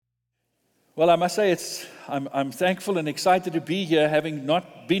Well, I must say I'm thankful and excited to be here. Having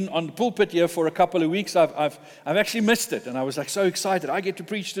not been on the pulpit here for a couple of weeks, I've actually missed it, and I was so excited. I get to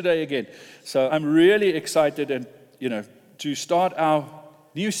preach today again, so I'm really excited, and to start our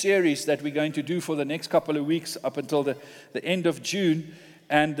new series that we're going to do for the next couple of weeks up until the end of June.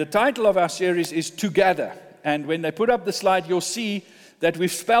 And the title of our series is Togather. And when they put up the slide, you'll see that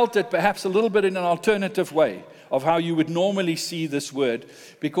we've spelt it perhaps a little bit in an alternative way of how you would normally see this word,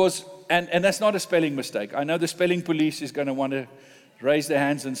 because and that's not a spelling mistake. I know the spelling police is going to want to raise their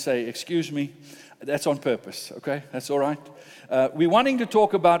hands and say, excuse me, that's on purpose, okay? That's all right. We're wanting to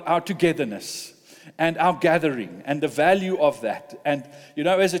talk about our togetherness and our gathering and the value of that. And,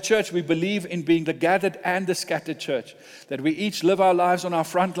 as a church, we believe in being the gathered and the scattered church, that we each live our lives on our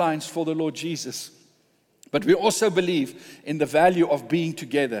front lines for the Lord Jesus. But we also believe in the value of being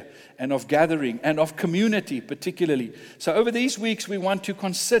together and of gathering and of community particularly. So over these weeks, we want to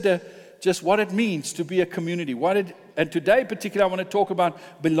consider just what it means to be a community. And today particularly, I want to talk about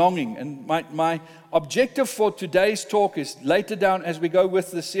belonging. And my objective for today's talk is later down as we go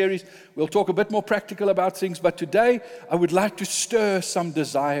with the series, we'll talk a bit more practical about things. But today, I would like to stir some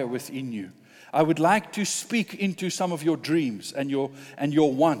desire within you. I would like to speak into some of your dreams and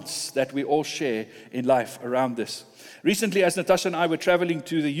your wants that we all share in life around this. Recently, as Natasha and I were traveling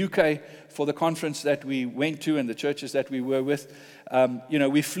to the UK for the conference that we went to and the churches that we were with,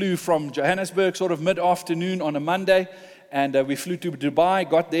 we flew from Johannesburg sort of mid-afternoon on a Monday, and we flew to Dubai,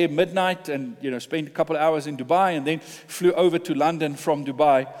 got there midnight, and spent a couple of hours in Dubai, and then flew over to London from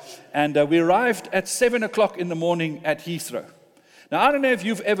Dubai, and we arrived at 7 o'clock in the morning at Heathrow. Now, I don't know if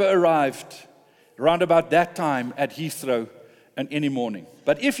you've ever arrived around about that time at Heathrow in any morning.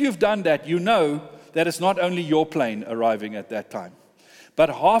 But if you've done that, you know that it's not only your plane arriving at that time, but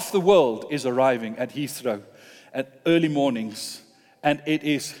half the world is arriving at Heathrow at early mornings, and it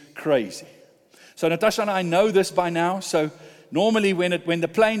is crazy. So Natasha and I know this by now. So normally when the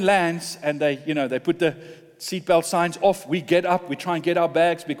plane lands and they put the seatbelt signs off, we get up, we try and get our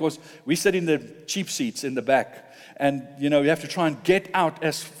bags because we sit in the cheap seats in the back, and you have to try and get out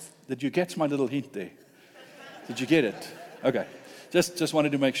as. Did you get my little hint there? Did you get it? Okay. Just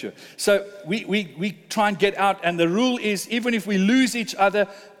wanted to make sure. So we try and get out, and the rule is even if we lose each other,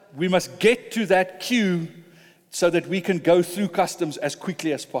 we must get to that queue so that we can go through customs as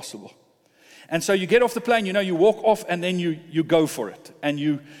quickly as possible. And so you get off the plane, you walk off, and then you go for it. And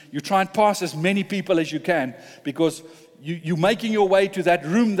you try and pass as many people as you can, because you're making your way to that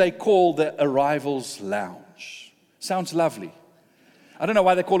room they call the arrivals lounge. Sounds lovely. I don't know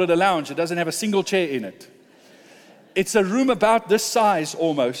why they call it a lounge. It doesn't have a single chair in it. It's a room about this size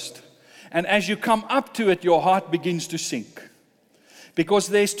almost. And as you come up to it, your heart begins to sink. Because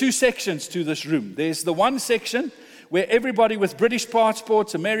there's two sections to this room. There's the one section where everybody with British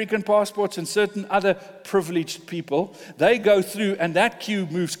passports, American passports, and certain other privileged people, they go through, and that queue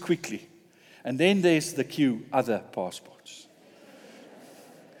moves quickly. And then there's the queue, other passports.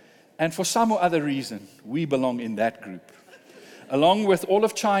 And for some or other reason, we belong in that group. Along with all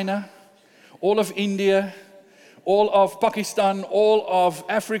of China, all of India, all of Pakistan, all of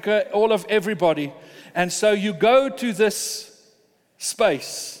Africa, all of everybody. And so you go to this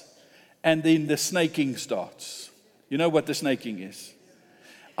space, and then the snaking starts. You know what the snaking is?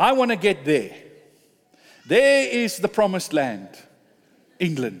 I want to get there. There is the promised land,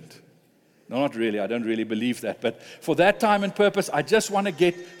 England. No, not really. I don't really believe that. But for that time and purpose, I just want to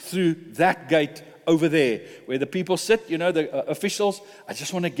get through that gate over there, where the people sit, the officials. I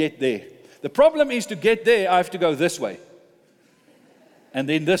just want to get there. The problem is to get there, I have to go this way. And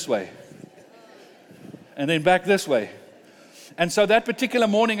then this way. And then back this way. And so that particular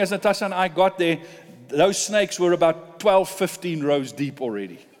morning, as Natasha and I got there, those snakes were about 12, 15 rows deep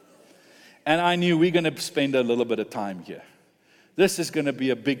already. And I knew we're going to spend a little bit of time here. This is going to be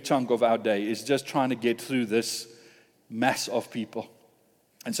a big chunk of our day, is just trying to get through this mass of people.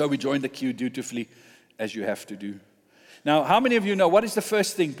 And so we joined the queue dutifully, as you have to do. Now, how many of you know what is the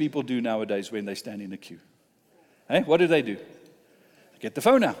first thing people do nowadays when they stand in a queue? Hey, what do? They get the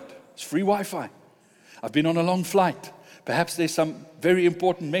phone out. It's free Wi-Fi. I've been on a long flight. Perhaps there's some very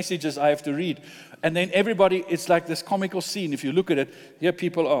important messages I have to read. And then everybody, it's like this comical scene. If you look at it, here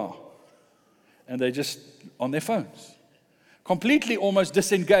people are. And they're just on their phones. Completely almost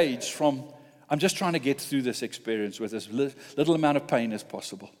disengaged from, I'm just trying to get through this experience with as little amount of pain as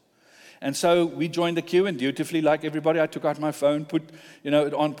possible. And so we joined the queue, and dutifully, like everybody, I took out my phone, put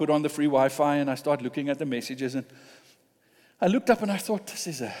on the free Wi-Fi, and I started looking at the messages. And I looked up and I thought, this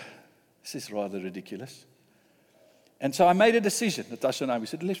is rather ridiculous. And so I made a decision. Natasha and I, we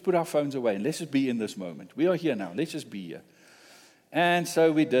said, let's put our phones away and let's just be in this moment. We are here now. Let's just be here. And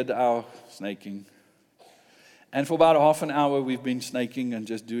so we did our snaking. And for about half an hour, we've been snaking and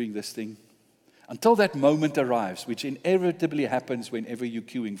just doing this thing. Until that moment arrives, which inevitably happens whenever you're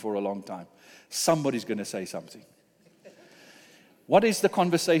queuing for a long time. Somebody's going to say something. What is the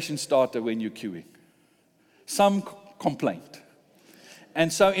conversation starter when you're queuing? Some complaint.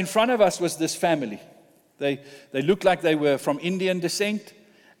 And so in front of us was this family. They looked like they were from Indian descent,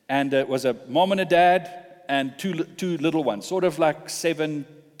 and it was a mom and a dad and two little ones, sort of like 7,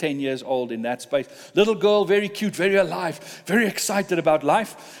 10 years old in that space. Little girl, very cute, very alive, very excited about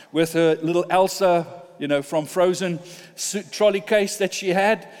life, with her little Elsa, from Frozen trolley case that she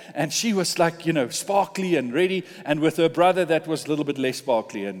had, and she was like, sparkly and ready, and with her brother that was a little bit less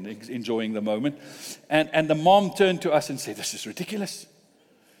sparkly and enjoying the moment. And the mom turned to us and said, "This is ridiculous."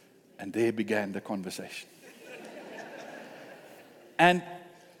 And there began the conversation. And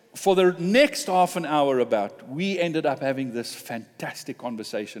for the next half an hour we ended up having this fantastic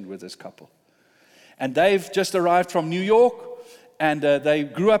conversation with this couple. And they've just arrived from New York, and they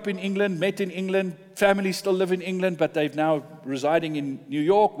grew up in England, met in England. Families still live in England, but they've now residing in New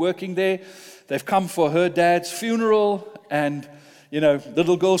York, working there. They've come for her dad's funeral, and the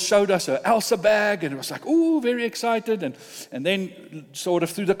little girl showed us her Elsa bag, and it was like, ooh, very excited. And then sort of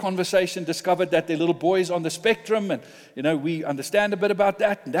through the conversation discovered that their little boy's on the spectrum, and, we understand a bit about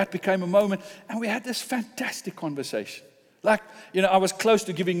that, and that became a moment. And we had this fantastic conversation. Like, I was close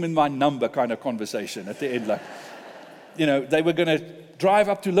to giving them my number kind of conversation at the end. Like, they were going to drive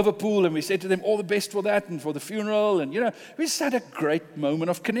up to Liverpool, and we said to them, all the best for that and for the funeral. And, we just had a great moment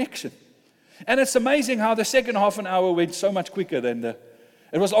of connection. And it's amazing how the second half an hour went so much quicker than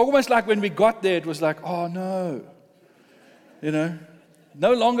it was almost like when we got there, it was like, oh no.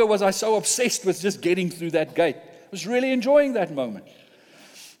 No longer was I so obsessed with just getting through that gate. I was really enjoying that moment.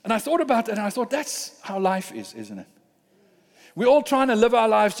 And I thought about that, and I thought, that's how life is, isn't it? We're all trying to live our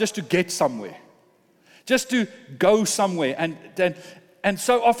lives just to get somewhere. Just to go somewhere. And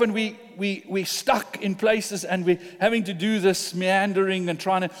so often we're stuck in places, and we're having to do this meandering and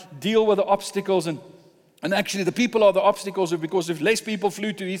trying to deal with the obstacles. And actually the people are the obstacles, because if less people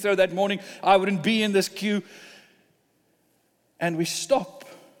flew to Heathrow that morning, I wouldn't be in this queue. And we stop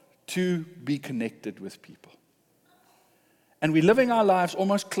to be connected with people. And we're living our lives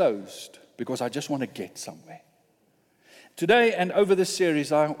almost closed because I just want to get somewhere. Today and over this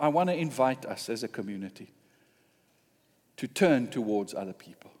series, I want to invite us as a community to turn towards other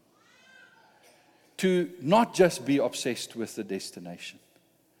people. To not just be obsessed with the destination,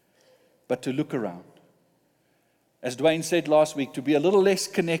 but to look around. As Dwayne said last week, to be a little less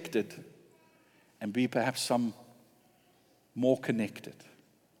connected and be perhaps some more connected.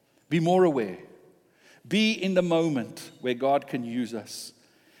 Be more aware. Be in the moment where God can use us.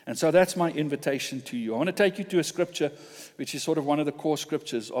 And so that's my invitation to you. I want to take you to a scripture which is sort of one of the core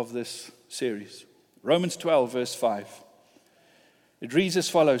scriptures of this series. Romans 12, verse 5. It reads as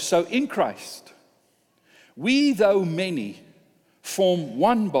follows: So in Christ, we, though many, form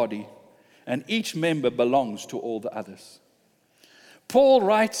one body, and each member belongs to all the others. Paul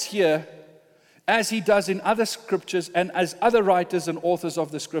writes here, as he does in other scriptures, and as other writers and authors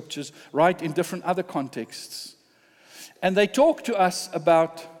of the scriptures write in different other contexts. And they talk to us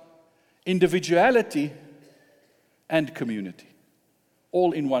about individuality and community,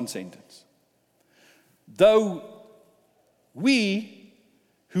 all in one sentence. Though we,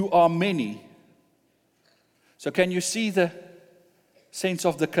 who are many. So can you see the sense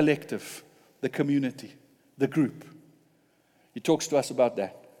of the collective, the community, the group? He talks to us about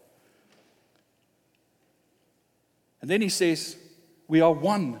that. And then he says, we are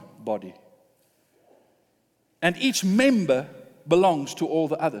one body. And each member belongs to all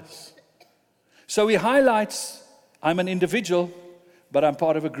the others. So he highlights, I'm an individual, but I'm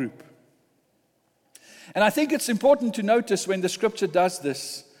part of a group. And I think it's important to notice when the scripture does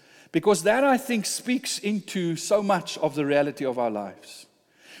this, because that, I think, speaks into so much of the reality of our lives.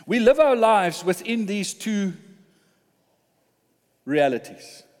 We live our lives within these two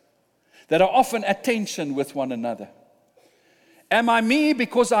realities that are often at tension with one another. Am I me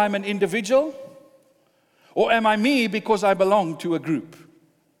because I'm an individual? Or am I me because I belong to a group?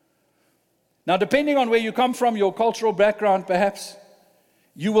 Now, depending on where you come from, your cultural background perhaps,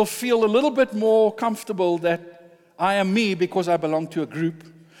 you will feel a little bit more comfortable that I am me because I belong to a group,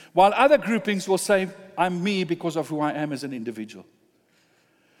 while other groupings will say, I'm me because of who I am as an individual.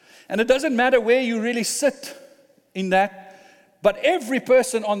 And it doesn't matter where you really sit in that, but every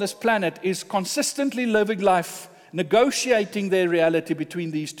person on this planet is consistently living life, negotiating their reality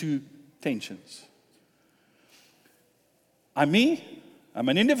between these two tensions. I'm me, I'm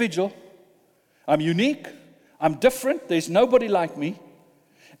an individual, I'm unique, I'm different. There's nobody like me.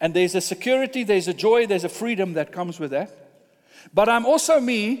 And there's a security, there's a joy, there's a freedom that comes with that. But I'm also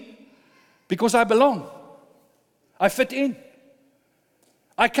me because I belong. I fit in.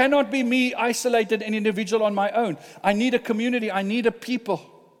 I cannot be me, isolated and individual on my own. I need a community. I need a people.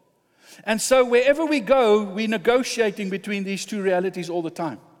 And so wherever we go, we're negotiating between these two realities all the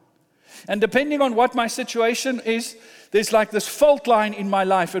time. And depending on what my situation is, there's like this fault line in my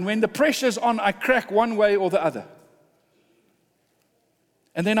life. And when the pressure's on, I crack one way or the other.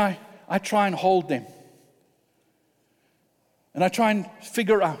 And then I try and hold them. And I try and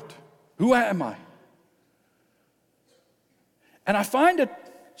figure out, who am I? And I find it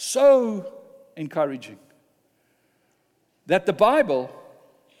so encouraging that the Bible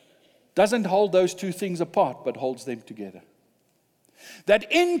doesn't hold those two things apart, but holds them together.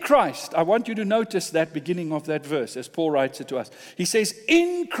 That in Christ, I want you to notice that beginning of that verse as Paul writes it to us. He says,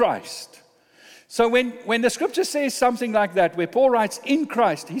 in Christ. So when the scripture says something like that, where Paul writes, in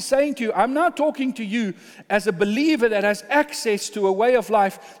Christ, he's saying to you, I'm now talking to you as a believer that has access to a way of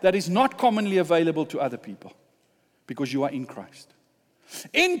life that is not commonly available to other people, because you are in Christ.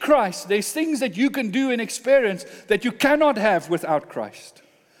 In Christ, there's things that you can do and experience that you cannot have without Christ.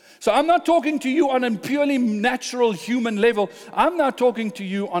 So I'm not talking to you on a purely natural human level. I'm now talking to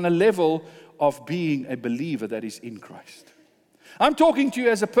you on a level of being a believer that is in Christ. I'm talking to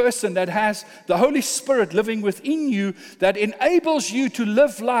you as a person that has the Holy Spirit living within you that enables you to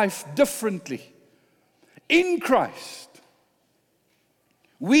live life differently. In Christ,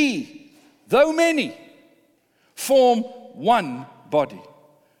 we, though many, form one body.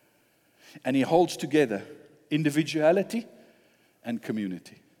 And He holds together individuality and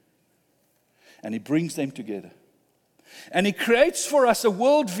community. And He brings them together. And He creates for us a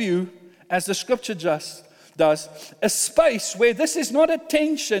worldview, as the scripture just does, a space where this is not a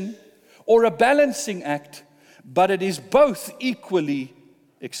tension or a balancing act, but it is both equally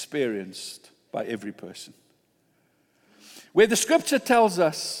experienced by every person. Where the scripture tells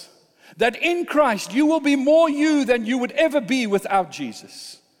us that in Christ you will be more you than you would ever be without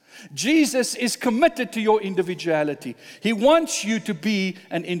Jesus. Jesus is committed to your individuality. He wants you to be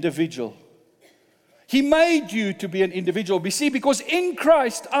an individual. He made you to be an individual. You see, because in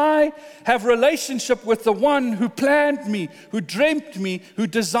Christ, I have relationship with the one who planned me, who dreamt me, who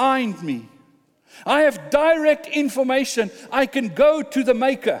designed me. I have direct information. I can go to the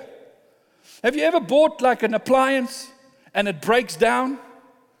maker. Have you ever bought like an appliance and it breaks down?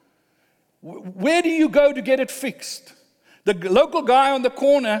 Where do you go to get it fixed? The local guy on the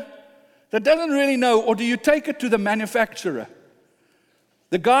corner that doesn't really know, or do you take it to the manufacturer?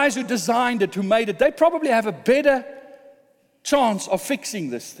 The guys who designed it, who made it, they probably have a better chance of fixing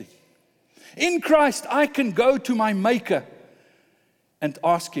this thing. In Christ, I can go to my Maker and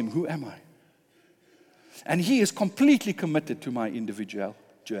ask Him, who am I? And He is completely committed to my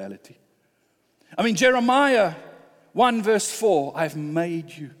individuality. I mean, Jeremiah 1 verse 4, I've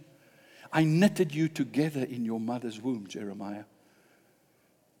made you. I knitted you together in your mother's womb, Jeremiah.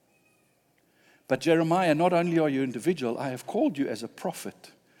 But Jeremiah, not only are you individual, I have called you as a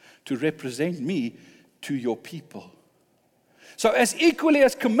prophet to represent me to your people. So as equally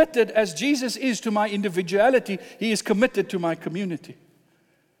as committed as Jesus is to my individuality, He is committed to my community,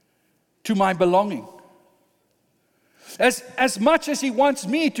 to my belonging. As much as He wants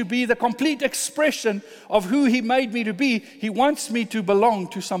me to be the complete expression of who He made me to be, He wants me to belong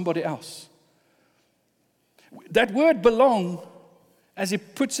to somebody else. That word belong, as He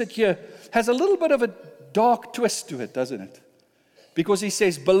puts it here, has a little bit of a dark twist to it, doesn't it? Because He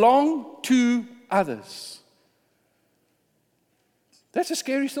says, belong to others. That's a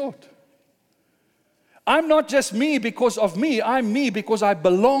scary thought. I'm not just me because of me. I'm me because I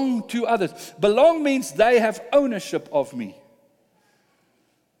belong to others. Belong means they have ownership of me.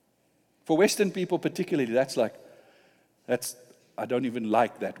 For Western people particularly, I don't even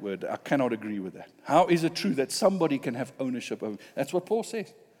like that word. I cannot agree with that. How is it true that somebody can have ownership over me? That's what Paul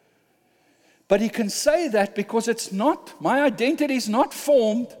says. But he can say that because my identity is not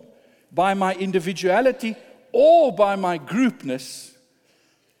formed by my individuality or by my groupness.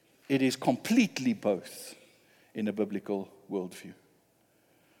 It is completely both in a biblical worldview.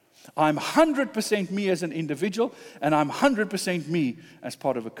 I'm 100% me as an individual, and I'm 100% me as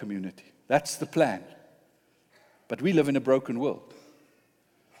part of a community. That's the plan. But we live in a broken world.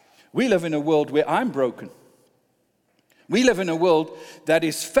 We live in a world where I'm broken. We live in a world that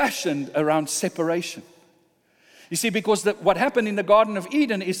is fashioned around separation. You see, because what happened in the Garden of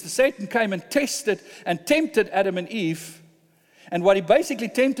Eden is that Satan came and tested and tempted Adam and Eve. And what he basically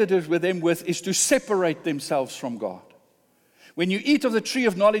tempted them with is to separate themselves from God. When you eat of the tree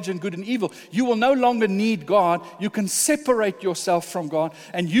of knowledge and good and evil, you will no longer need God. You can separate yourself from God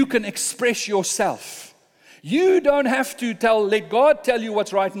and you can express yourself. You don't have to let God tell you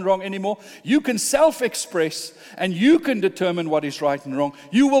what's right and wrong anymore. You can self-express and you can determine what is right and wrong.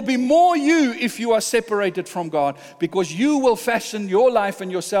 You will be more you if you are separated from God, because you will fashion your life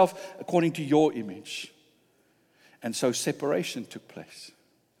and yourself according to your image. And so separation took place.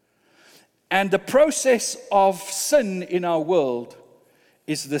 And the process of sin in our world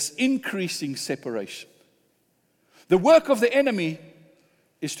is this increasing separation. The work of the enemy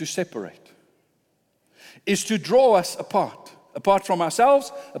is to separate, is to draw us apart from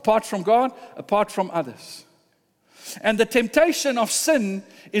ourselves, apart from God, apart from others. And the temptation of sin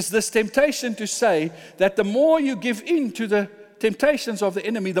is this temptation to say that the more you give in to the temptations of the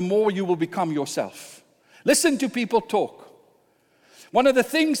enemy, the more you will become yourself. Listen to people talk. One of the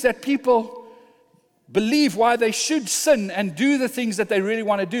things that people believe why they should sin and do the things that they really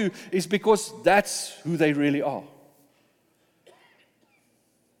want to do is because that's who they really are.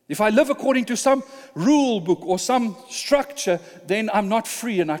 If I live according to some rule book or some structure, then I'm not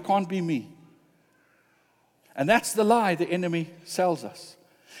free and I can't be me. And that's the lie the enemy sells us.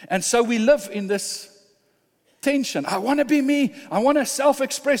 And so we live in this tension. I want to be me. I want to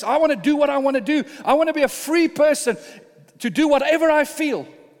self-express. I want to do what I want to do. I want to be a free person to do whatever I feel.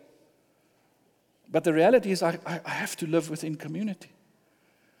 But the reality is I have to live within community.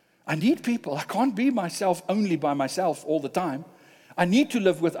 I need people. I can't be myself only by myself all the time. I need to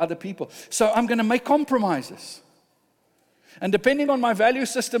live with other people. So I'm going to make compromises. And depending on my value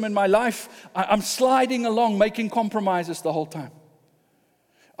system in my life, I'm sliding along, making compromises the whole time.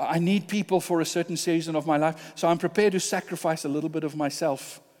 I need people for a certain season of my life, so I'm prepared to sacrifice a little bit of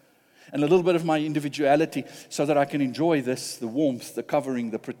myself and a little bit of my individuality so that I can enjoy this, the warmth, the covering,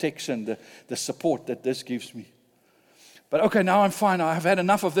 the protection, the support that this gives me. But okay, now I'm fine. I've had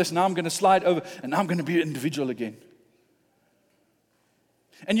enough of this. Now I'm going to slide over, and now I'm going to be an individual again.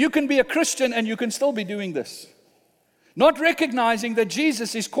 And you can be a Christian and you can still be doing this, not recognizing that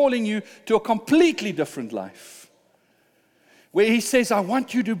Jesus is calling you to a completely different life, where He says, I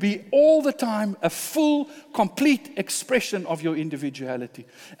want you to be all the time a full, complete expression of your individuality.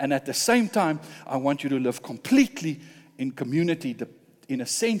 And at the same time, I want you to live completely in community, in a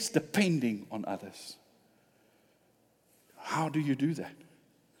sense, depending on others. How do you do that?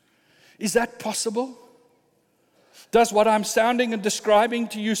 Is that possible? Does what I'm sounding and describing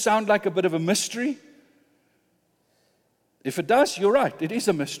to you sound like a bit of a mystery? If it does, you're right. It is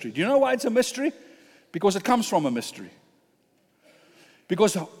a mystery. Do you know why it's a mystery? Because it comes from a mystery.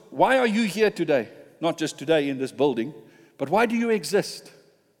 Because why are you here today? Not just today in this building, but why do you exist?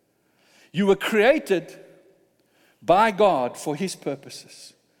 You were created by God for His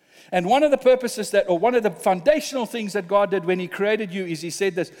purposes. And one of the purposes one of the foundational things that God did when He created you is He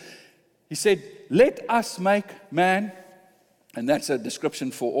said this. He said, let us make man, and that's a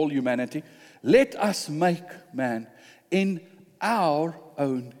description for all humanity, let us make man in our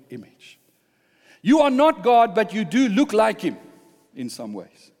own image. You are not God, but you do look like Him in some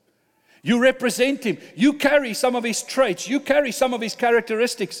ways. You represent Him. You carry some of His traits. You carry some of His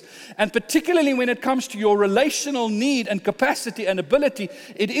characteristics. And particularly when it comes to your relational need and capacity and ability,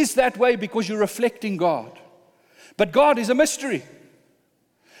 it is that way because you're reflecting God. But God is a mystery.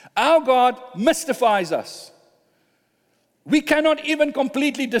 Our God mystifies us. We cannot even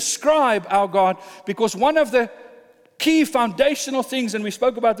completely describe our God, because one of the key foundational things, and we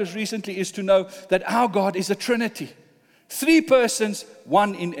spoke about this recently, is to know that our God is a Trinity. 3 persons,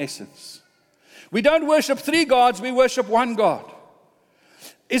 one in essence. We don't worship 3 gods, we worship one God.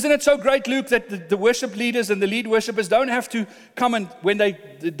 Isn't it so great, Luke, that the worship leaders and the lead worshipers don't have to come and when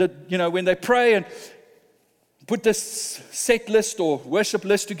they pray and put this set list or worship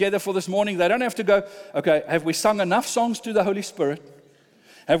list together for this morning, they don't have to go, okay, have we sung enough songs to the Holy Spirit?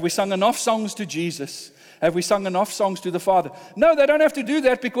 Have we sung enough songs to Jesus? Have we sung enough songs to the Father? No, they don't have to do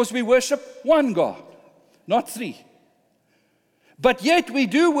that because we worship one God, not 3. But yet we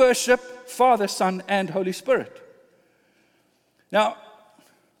do worship Father, Son, and Holy Spirit. Now,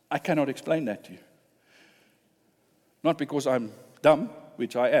 I cannot explain that to you. Not because I'm dumb,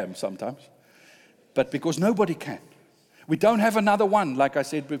 which I am sometimes, but because nobody can. We don't have another one, like I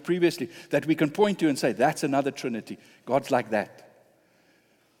said previously, that we can point to and say, that's another Trinity. God's like that.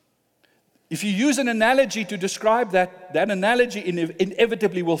 If you use an analogy to describe that analogy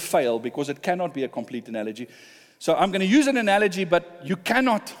inevitably will fail because it cannot be a complete analogy. So I'm going to use an analogy, but you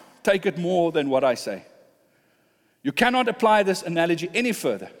cannot take it more than what I say. You cannot apply this analogy any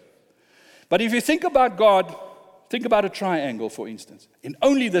further. But if you think about God, think about a triangle, for instance, in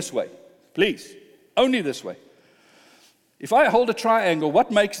only this way. Please, only this way. If I hold a triangle, what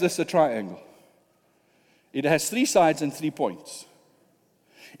makes this a triangle? It has 3 sides and 3 points.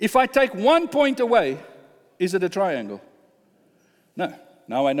 If I take 1 point away, is it a triangle? No.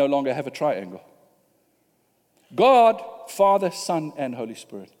 Now I no longer have a triangle. God, Father, Son, and Holy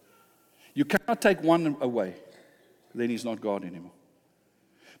Spirit. You cannot take one away. Then he's not God anymore.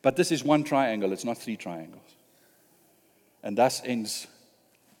 But this is one triangle. It's not 3 triangles. And thus ends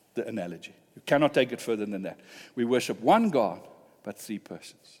the analogy. You cannot take it further than that. We worship one God, but 3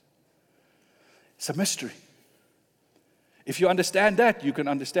 persons. It's a mystery. If you understand that, you can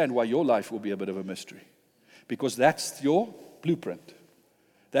understand why your life will be a bit of a mystery. Because that's your blueprint.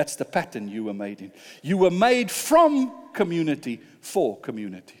 That's the pattern you were made in. You were made from community for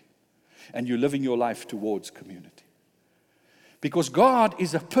community. And you're living your life towards community. Because God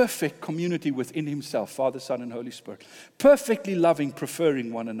is a perfect community within himself, Father, Son, and Holy Spirit. Perfectly loving,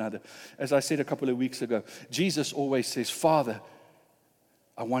 preferring one another. As I said a couple of weeks ago, Jesus always says, Father,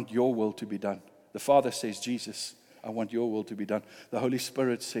 I want your will to be done. The Father says, Jesus, I want your will to be done. The Holy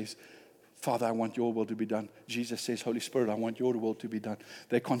Spirit says, Father, I want your will to be done. Jesus says, Holy Spirit, I want your will to be done.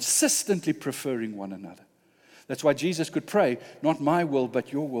 They're consistently preferring one another. That's why Jesus could pray, not my will,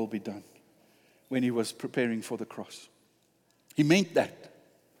 but your will be done, when he was preparing for the cross. He meant that.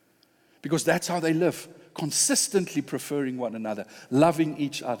 Because that's how they live, consistently preferring one another, loving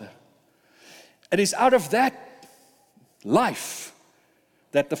each other. It is out of that life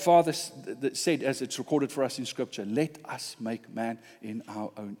that the Father said, as it's recorded for us in Scripture, let us make man in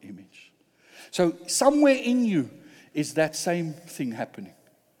our own image. So somewhere in you is that same thing happening.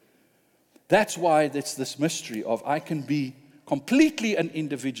 That's why it's this mystery of I can be completely an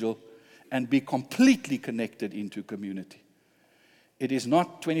individual and be completely connected into community. It is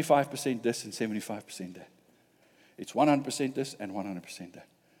not 25% this and 75% that. It's 100% this and 100% that.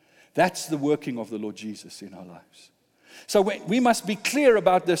 That's the working of the Lord Jesus in our lives. So we must be clear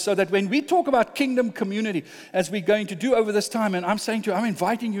about this so that when we talk about kingdom community, as we're going to do over this time, and I'm saying to you, I'm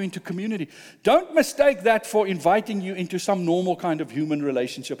inviting you into community. Don't mistake that for inviting you into some normal kind of human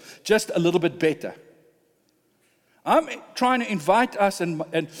relationship, just a little bit better. I'm trying to invite us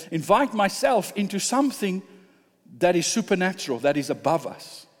and invite myself into something that is supernatural, that is above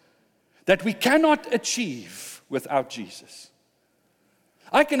us, that we cannot achieve without Jesus.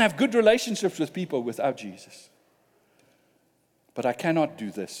 I can have good relationships with people without Jesus, but I cannot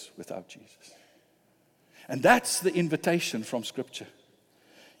do this without Jesus. And that's the invitation from Scripture.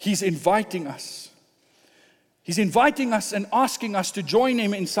 He's inviting us. He's inviting us and asking us to join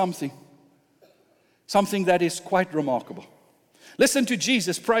him in something that is quite remarkable. Listen to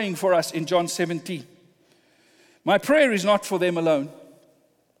Jesus praying for us in John 17. My prayer is not for them alone.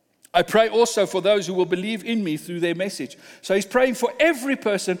 I pray also for those who will believe in me through their message. So he's praying for every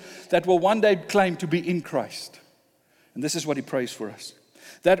person that will one day claim to be in Christ. And this is what he prays for us.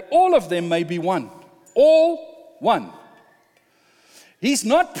 That all of them may be one. All one. He's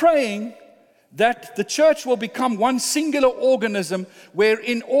not praying that the church will become one singular organism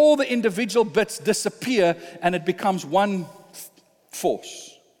wherein all the individual bits disappear and it becomes one force.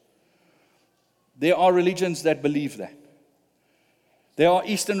 There are religions that believe that. There are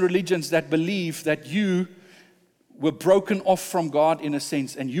Eastern religions that believe that you were broken off from God in a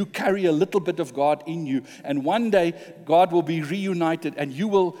sense, and you carry a little bit of God in you, and one day God will be reunited, and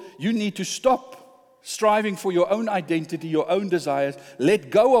you need to stop striving for your own identity, your own desires,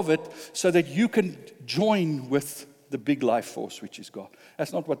 let go of it so that you can join with the big life force, which is God.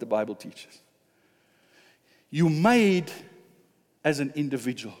 That's not what the Bible teaches. You're made as an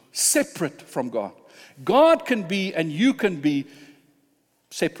individual, separate from God. God can be and you can be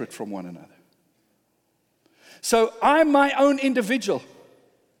separate from one another. So I'm my own individual.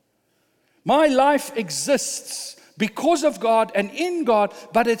 My life exists because of God and in God,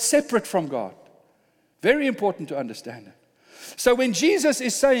 but it's separate from God. Very important to understand it. So when Jesus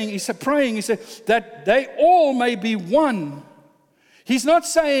is saying, he's praying, he said that they all may be one. He's not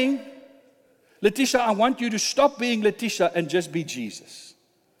saying, Letitia, I want you to stop being Letitia and just be Jesus.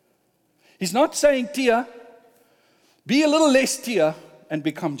 He's not saying, Tia, be a little less Tia and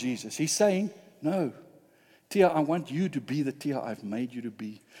become Jesus. He's saying, no, Tia, I want you to be the Tia I've made you to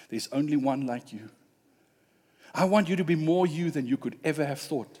be. There's only one like you. I want you to be more you than you could ever have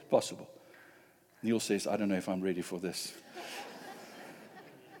thought possible. Neil says, I don't know if I'm ready for this.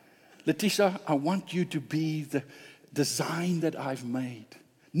 Letitia, I want you to be the design that I've made.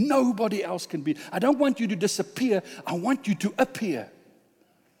 Nobody else can be. I don't want you to disappear. I want you to appear.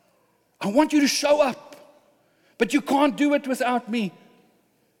 I want you to show up. But you can't do it without me.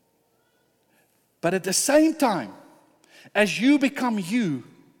 But at the same time, as you become you,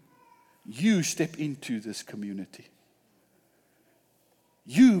 you step into this community.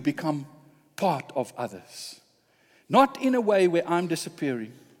 you become part of others. Not in a way where I'm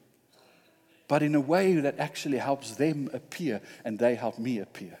disappearing, but in a way that actually helps them appear and they help me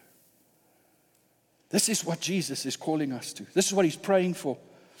appear. This is what Jesus is calling us to. This is what he's praying for.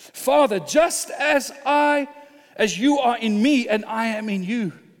 Father, just as you are in me and I am in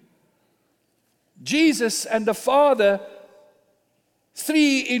you. Jesus and the Father,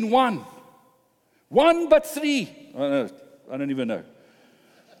 3 in 1. 1 but 3. I don't even know.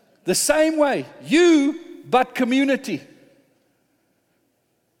 The same way, you but community.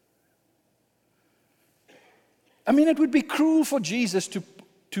 I mean, it would be cruel for Jesus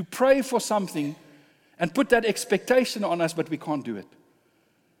to pray for something and put that expectation on us, but we can't do it.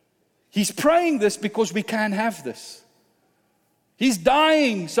 He's praying this because we can have this. He's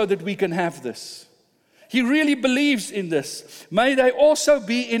dying so that we can have this. He really believes in this. May they also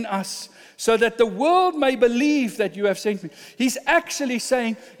be in us, so that the world may believe that you have sent me. He's actually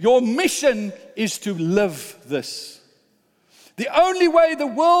saying, your mission is to live this. The only way the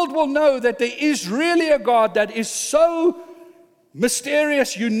world will know that there is really a God that is so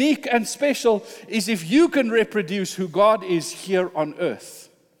mysterious, unique, and special is if you can reproduce who God is here on earth.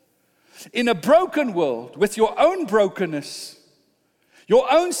 In a broken world, with your own brokenness,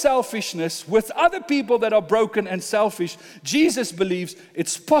 your own selfishness, with other people that are broken and selfish, Jesus believes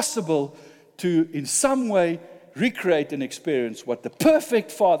it's possible to, in some way, recreate and experience what the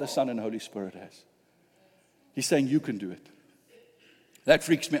perfect Father, Son, and Holy Spirit has. He's saying you can do it. That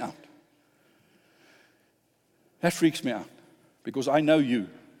freaks me out. That freaks me out. Because I know you,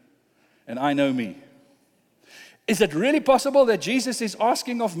 and I know me. Is it really possible that Jesus is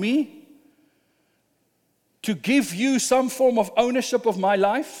asking of me to give you some form of ownership of my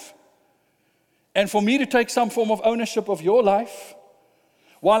life, and for me to take some form of ownership of your life,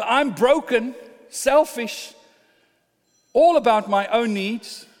 while I'm broken, selfish, all about my own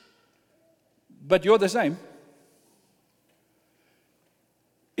needs, but you're the same?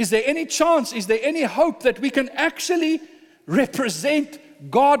 Is there any chance, is there any hope that we can actually represent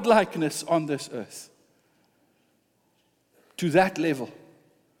godlikeness on this earth to that level?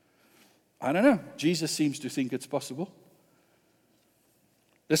 I don't know. Jesus seems to think it's possible.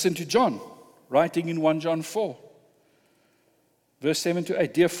 Listen to John, writing in 1 John 4, verse 7 to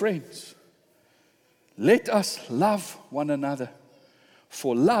 8. Dear friends, let us love one another,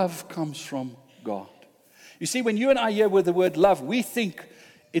 for love comes from God. You see, when you and I hear with the word love, we think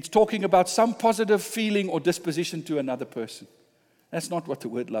it's talking about some positive feeling or disposition to another person. That's not what the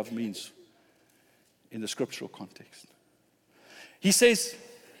word love means in the scriptural context. He says,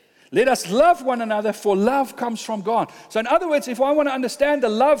 let us love one another, for love comes from God. So in other words, if I want to understand the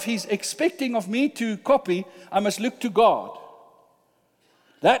love he's expecting of me to copy, I must look to God.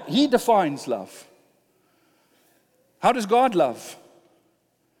 That he defines love. How does God love?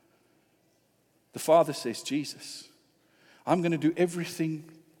 The Father says, Jesus, I'm going to do everything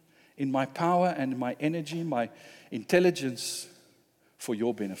in my power and my energy, my intelligence for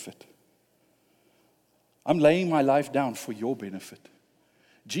your benefit. I'm laying my life down for your benefit.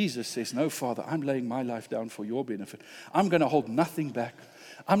 Jesus says, no, Father, I'm laying my life down for your benefit. I'm going to hold nothing back.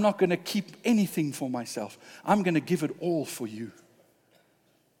 I'm not going to keep anything for myself. I'm going to give it all for you.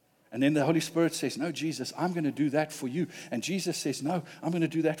 And then the Holy Spirit says, no, Jesus, I'm going to do that for you. And Jesus says, no, I'm going to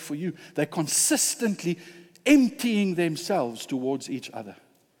do that for you. They're consistently emptying themselves towards each other.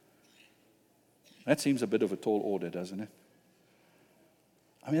 That seems a bit of a tall order, doesn't it?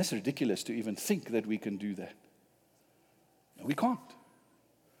 I mean, that's ridiculous to even think that we can do that. No, we can't.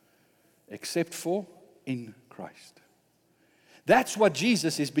 Except for in Christ. That's what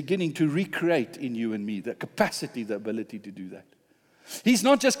Jesus is beginning to recreate in you and me, the capacity, the ability to do that. He's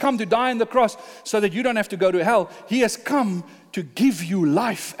not just come to die on the cross so that you don't have to go to hell. He has come to give you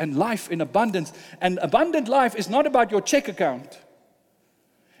life, and life in abundance. And abundant life is not about your check account.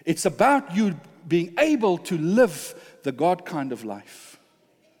 It's about you being able to live the God kind of life.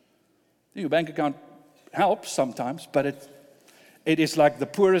 Your bank account helps sometimes, but it is like the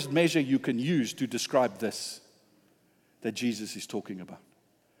poorest measure you can use to describe this that Jesus is talking about.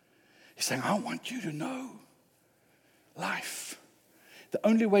 He's saying, I want you to know life. The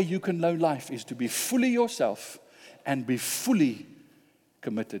only way you can know life is to be fully yourself and be fully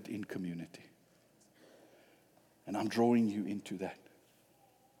committed in community. And I'm drawing you into that.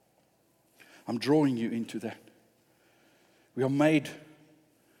 I'm drawing you into that. We are made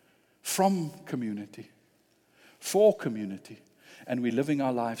from community, for community, and we're living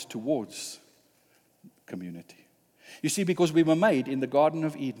our lives towards community. You see, because we were made in the Garden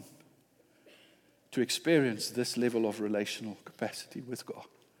of Eden to experience this level of relational capacity with God.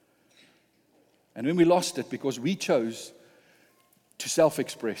 And when we lost it because we chose to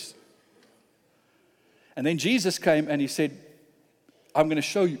self-express. And then Jesus came and he said, I'm going to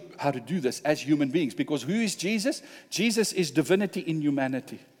show you how to do this as human beings. Because who is Jesus? Jesus is divinity in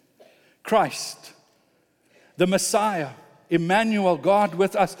humanity. Christ, the Messiah, Emmanuel, God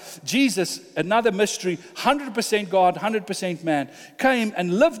with us. Jesus, another mystery, 100% God, 100% man, came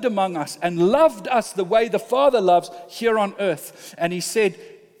and lived among us and loved us the way the Father loves here on earth. And he said,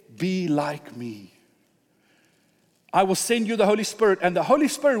 be like me. I will send you the Holy Spirit, and the Holy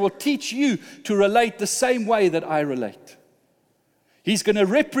Spirit will teach you to relate the same way that I relate. He's going to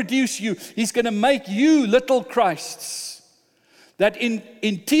reproduce you. He's going to make you little Christs. That in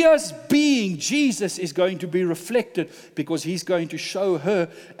Tia's being, Jesus is going to be reflected because he's going to show her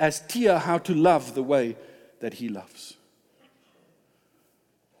as Tia how to love the way that he loves.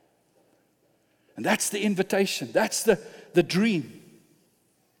 And that's the invitation. That's the dream.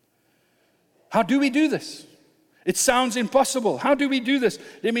 How do we do this? It sounds impossible. How do we do this?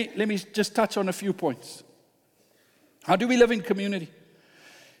 Let me just touch on a few points. How do we live in community?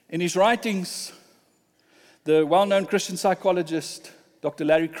 In his writings, the well-known Christian psychologist, Dr.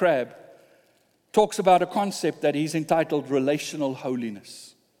 Larry Crabb, talks about a concept that he's entitled relational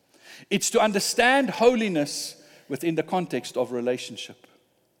holiness. It's to understand holiness within the context of relationship.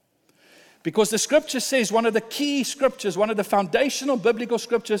 Because the scripture says, one of the key scriptures, one of the foundational biblical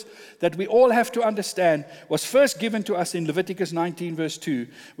scriptures that we all have to understand was first given to us in Leviticus 19 verse 2,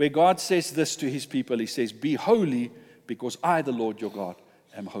 where God says this to his people. He says, be holy because I, the Lord your God,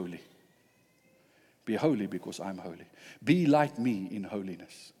 am holy. Be holy because I'm holy. Be like me in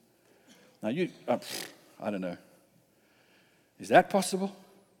holiness. Now I don't know. Is that possible?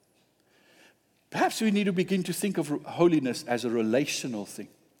 Perhaps we need to begin to think of holiness as a relational thing.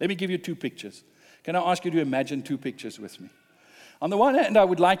 Let me give you two pictures. Can I ask you to imagine two pictures with me? On the one hand, I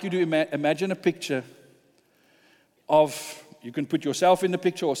would like you to imagine a picture of, you can put yourself in the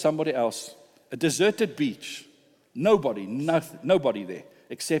picture or somebody else, a deserted beach. Nobody there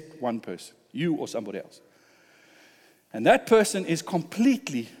except one person, you or somebody else. And that person is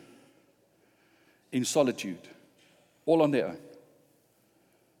completely in solitude, all on their own.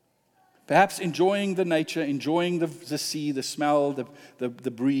 Perhaps enjoying the nature, enjoying the sea, the smell,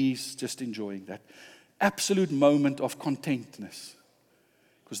 the breeze, just enjoying that absolute moment of contentness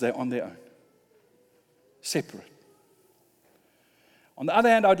because they're on their own, separate. On the other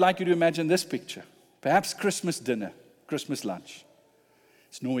hand, I'd like you to imagine this picture. Perhaps Christmas dinner, Christmas lunch.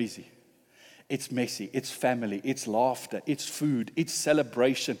 It's noisy, it's messy, it's family, it's laughter, it's food, it's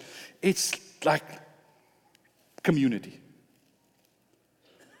celebration. It's like community.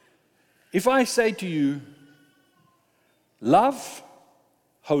 If I say to you, love,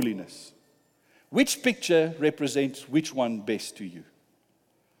 holiness, which picture represents which one best to you?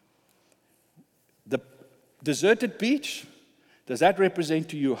 The deserted beach, does that represent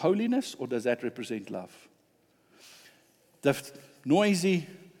to you holiness or does that represent love? The noisy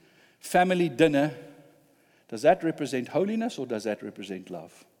family dinner, does that represent holiness or does that represent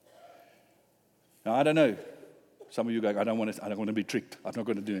love? Now, I don't know. Some of you go, I don't want to be tricked. I'm not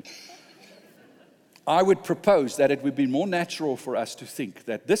going to do it. I would propose that it would be more natural for us to think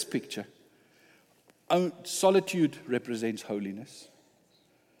that this picture, solitude represents holiness,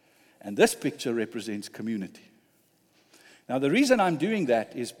 and this picture represents community. Now, the reason I'm doing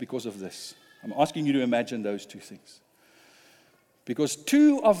that is because of this. I'm asking you to imagine those two things. Because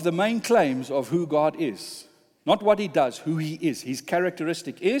two of the main claims of who God is, not what he does, who he is, his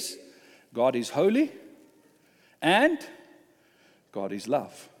characteristic is, God is holy and God is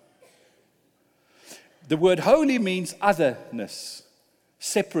love. The word holy means otherness,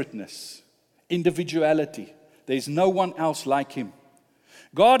 separateness, individuality. There's no one else like him.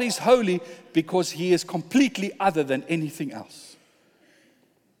 God is holy because he is completely other than anything else.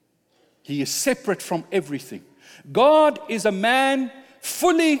 He is separate from everything. God is a man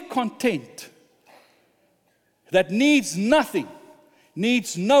fully content that needs nothing,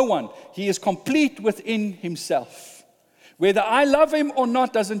 needs no one. He is complete within himself. Whether I love him or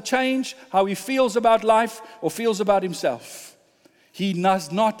not doesn't change how he feels about life or feels about himself. He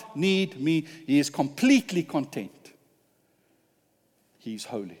does not need me. He is completely content. He's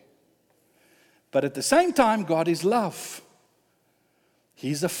holy. But at the same time, God is love.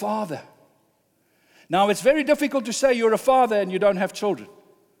 He's a father. Now, it's very difficult to say you're a father and you don't have children.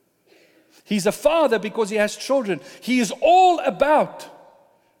 He's a father because he has children. He is all about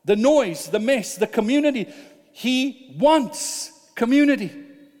the noise, the mess, the community. He wants community.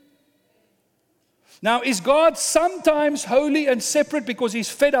 Now, is God sometimes holy and separate because he's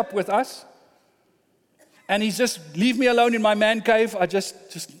fed up with us? And he's just, leave me alone in my man cave. I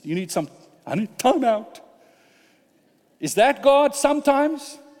need time out. Is that God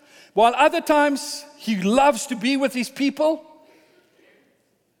sometimes? While other times He loves to be with His people?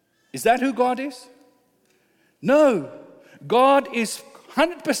 Is that who God is? No. God is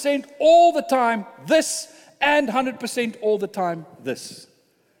 100% all the time this, and 100% all the time this.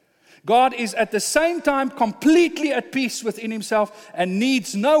 God is at the same time completely at peace within Himself and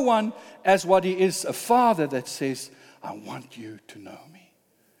needs no one, as what He is, a Father that says, I want you to know me.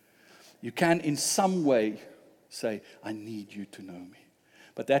 You can in some way say, I need you to know me.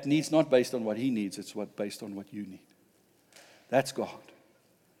 But that need's not based on what He needs, it's based on what you need. That's God.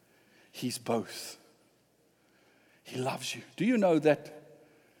 He's both. He loves you. Do you know that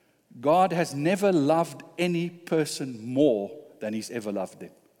God has never loved any person more than He's ever loved them?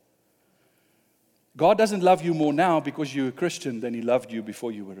 God doesn't love you more now because you're a Christian than He loved you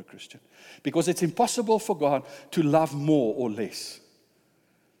before you were a Christian. Because it's impossible for God to love more or less.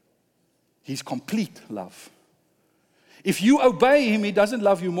 He's complete love. If you obey Him, He doesn't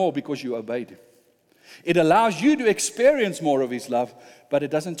love you more because you obeyed Him. It allows you to experience more of His love, but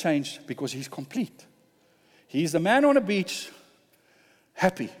it doesn't change because He's complete. He's the man on a beach,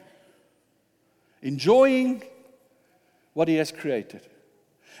 happy, enjoying what He has created.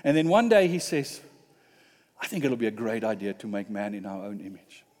 And then one day He says, I think it'll be a great idea to make man in our own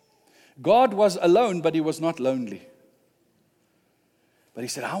image. God was alone, but He was not lonely. But He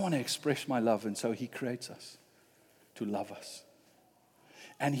said, I want to express my love, and so He creates us to love us.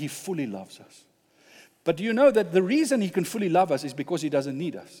 And He fully loves us. But do you know that the reason He can fully love us is because He doesn't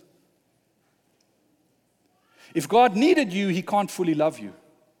need us? If God needed you, He can't fully love you.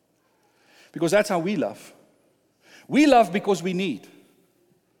 Because that's how we love. We love because we need.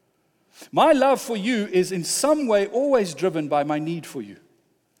 My love for you is in some way always driven by my need for you.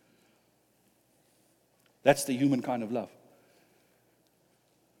 That's the human kind of love.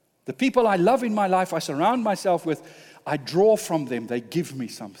 The people I love in my life, I surround myself with, I draw from them. They give me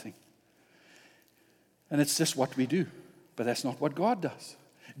something. And it's just what we do. But that's not what God does.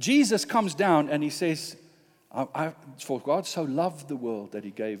 Jesus comes down and He says, for God so loved the world that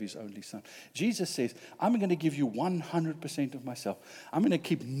He gave His only Son. Jesus says, I'm going to give you 100% of myself. I'm going to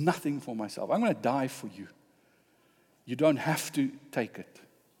keep nothing for myself. I'm going to die for you. You don't have to take it.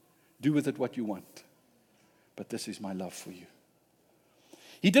 Do with it what you want. But this is my love for you.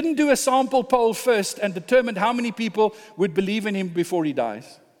 He didn't do a sample poll first and determined how many people would believe in Him before He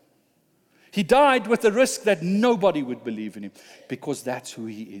dies. He died with the risk that nobody would believe in Him, because that's who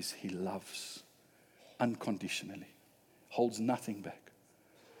He is. He loves unconditionally, holds nothing back.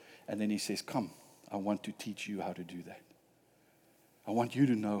 And then He says, come, I want to teach you how to do that. I want you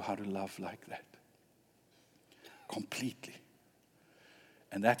to know how to love like that. Completely.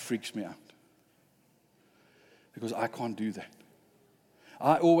 And that freaks me out. Because I can't do that.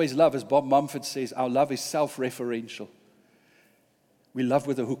 I always love, as Bob Mumford says, our love is self-referential. We love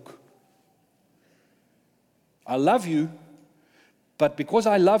with a hook. I love you, but because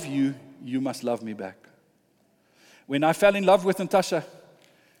I love you, you must love me back. When I fell in love with Natasha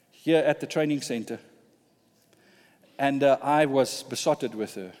here at the training center, and I was besotted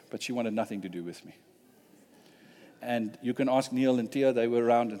with her, but she wanted nothing to do with me. And you can ask Neil and Tia, they were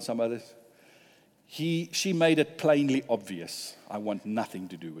around, and some others. She made it plainly obvious, I want nothing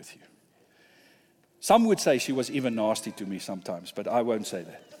to do with you. Some would say she was even nasty to me sometimes, but I won't say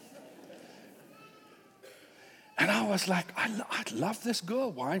that. And I was like, I love this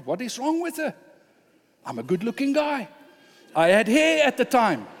girl. Why? What is wrong with her? I'm a good-looking guy. I had hair at the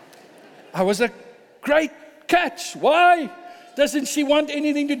time. I was a great catch. Why doesn't she want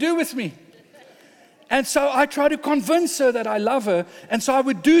anything to do with me? And so I try to convince her that I love her, and so I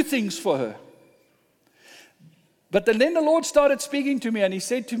would do things for her. But then the Lord started speaking to me, and He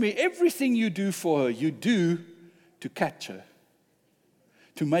said to me, everything you do for her, you do to catch her,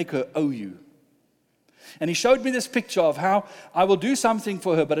 to make her owe you. And He showed me this picture of how I will do something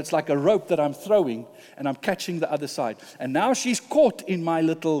for her, but it's like a rope that I'm throwing, and I'm catching the other side. And now she's caught in my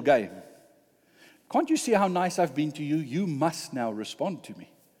little game. Can't you see how nice I've been to you? You must now respond to me.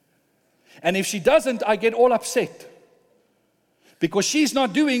 And if she doesn't, I get all upset. Because she's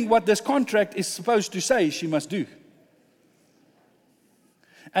not doing what this contract is supposed to say she must do.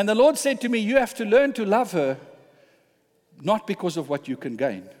 And the Lord said to me, you have to learn to love her, not because of what you can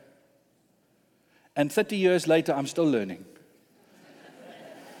gain. And 30 years later, I'm still learning.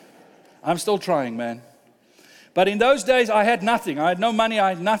 I'm still trying, man. But in those days, I had nothing. I had no money, I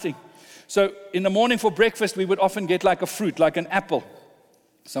had nothing. So in the morning for breakfast, we would often get like a fruit, like an apple.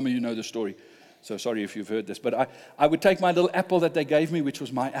 Some of you know the story. So sorry if you've heard this. But I would take my little apple that they gave me, which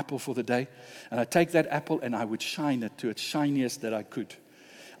was my apple for the day. And I'd take that apple and I would shine it to its shiniest that I could.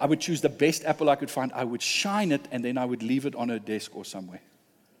 I would choose the best apple I could find. I would shine it, and then I would leave it on her desk or somewhere.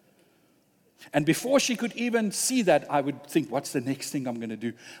 And before she could even see that, I would think, what's the next thing I'm going to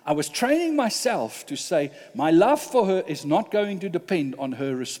do? I was training myself to say, my love for her is not going to depend on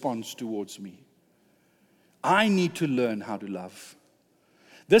her response towards me. I need to learn how to love.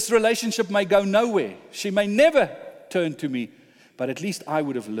 This relationship may go nowhere. She may never turn to me, but at least I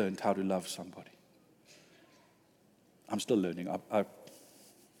would have learned how to love somebody. I'm still learning.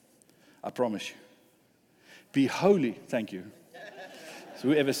 I promise you. Be holy. Thank you. So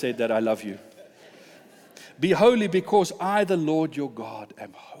whoever said that, I love you. Be holy because I, the Lord your God,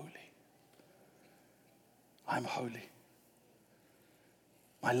 am holy. I'm holy.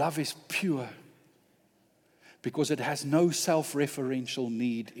 My love is pure because it has no self-referential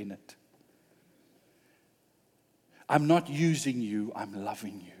need in it. I'm not using you, I'm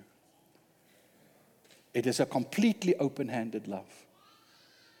loving you. It is a completely open-handed love.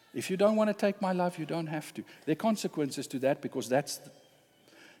 If you don't want to take my love, you don't have to. There are consequences to that because that's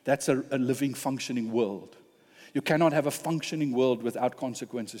a living, functioning world. You cannot have a functioning world without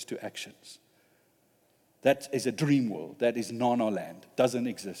consequences to actions. That is a dream world. That is Nana land. Doesn't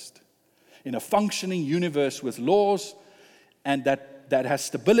exist. In a functioning universe with laws and that has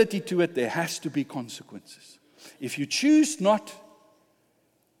stability to it, there has to be consequences. If you choose not,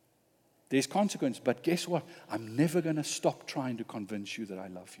 there's consequence. But guess what? I'm never going to stop trying to convince you that I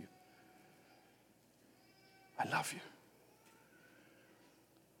love you. I love you.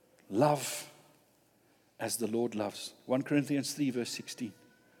 Love as the Lord loves. 1 Corinthians 3 verse 16.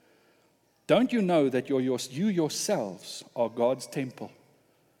 Don't you know that you yourselves are God's temple?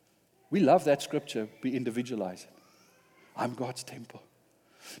 We love that scripture. We individualize it. I'm God's temple.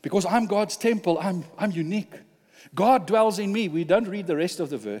 Because I'm God's temple, I'm unique. God dwells in me. We don't read the rest of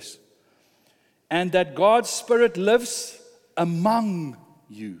the verse. And that God's Spirit lives among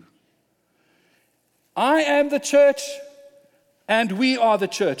you. I am the church, and we are the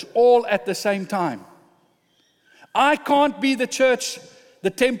church, all at the same time. I can't be the church, the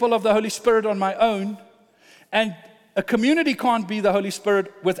temple of the Holy Spirit on my own, and a community can't be the Holy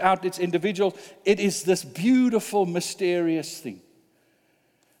Spirit without its individuals. It is this beautiful, mysterious thing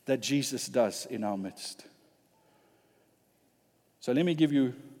that Jesus does in our midst. So let me give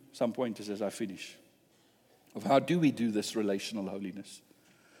you some pointers as I finish of how do we do this relational holiness.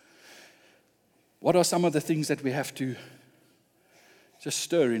 What are some of the things that we have to just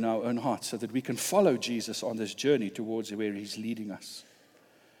stir in our own hearts so that we can follow Jesus on this journey towards where He's leading us?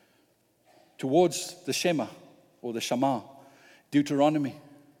 Towards the Shema or the Shema, Deuteronomy.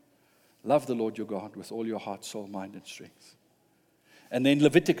 Love the Lord your God with all your heart, soul, mind, and strength. And then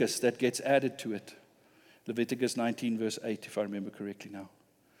Leviticus, that gets added to it. Leviticus 19 verse 8, if I remember correctly now.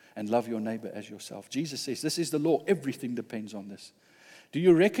 And love your neighbor as yourself. Jesus says, this is the law. Everything depends on this. Do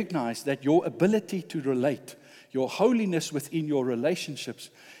you recognize that your ability to relate, your holiness within your relationships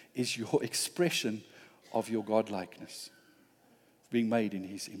is your expression of your godlikeness, being made in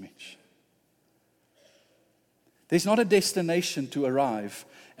His image? There's not a destination to arrive,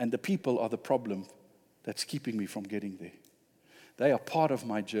 and the people are the problem that's keeping me from getting there. They are part of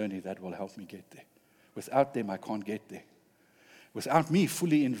my journey that will help me get there. Without them, I can't get there. Without me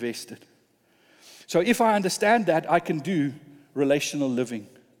fully invested. So if I understand that, I can do relational living.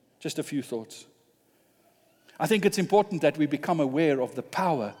 Just a few thoughts. I think it's important that we become aware of the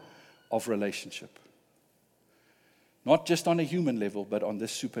power of relationship. Not just on a human level, but on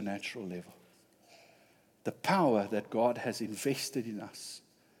this supernatural level. The power that God has invested in us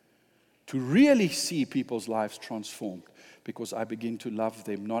to really see people's lives transformed because I begin to love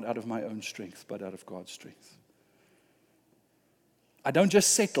them not out of my own strength, but out of God's strength. I don't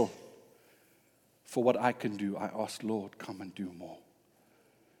just settle for what I can do. I ask, Lord, come and do more.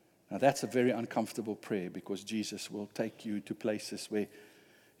 Now that's a very uncomfortable prayer because Jesus will take you to places where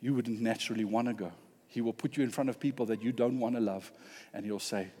you wouldn't naturally want to go. He will put you in front of people that you don't want to love, and He'll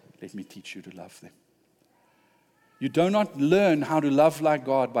say, let me teach you to love them. You do not learn how to love like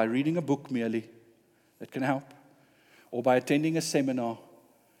God by reading a book merely. That can help. Or by attending a seminar.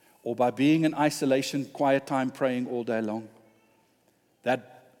 Or by being in isolation, quiet time, praying all day long.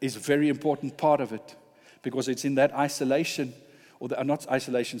 That is a very important part of it. Because it's in that isolation,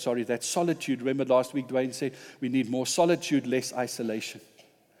 that solitude. Remember last week Dwayne said, we need more solitude, less isolation.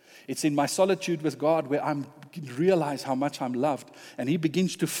 It's in my solitude with God where I realize how much I'm loved. And He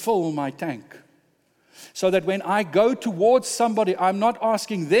begins to fill my tank. So that when I go towards somebody, I'm not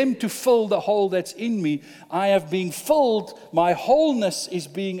asking them to fill the hole that's in me. I have been filled. My wholeness is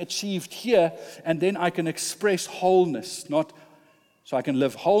being achieved here. And then I can express wholeness. So I can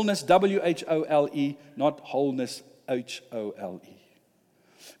live wholeness, W-H-O-L-E, not wholeness, H-O-L-E.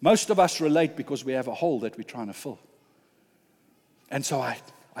 Most of us relate because we have a hole that we're trying to fill. And so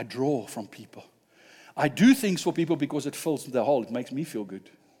I draw from people. I do things for people because it fills the hole. It makes me feel good.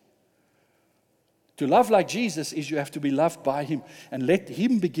 To love like Jesus is you have to be loved by Him and let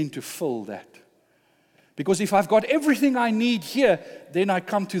Him begin to fill that. Because if I've got everything I need here, then I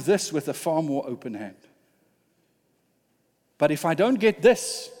come to this with a far more open hand. But if I don't get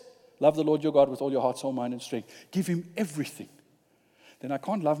this, love the Lord your God with all your heart, soul, mind, and strength, give Him everything, then I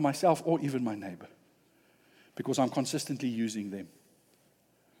can't love myself or even my neighbor because I'm consistently using them.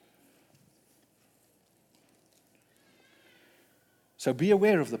 So be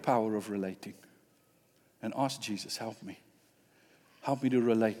aware of the power of relating and ask Jesus, help me. Help me to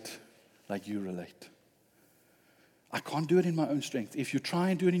relate like you relate. I can't do it in my own strength. If you try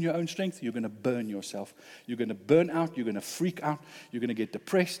and do it in your own strength, you're going to burn yourself. You're going to burn out. You're going to freak out. You're going to get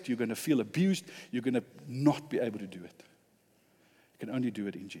depressed. You're going to feel abused. You're going to not be able to do it. You can only do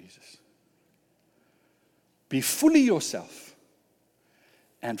it in Jesus. Be fully yourself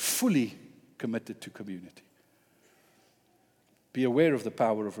and fully committed to community. Be aware of the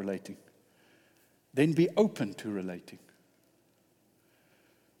power of relating. Then be open to relating.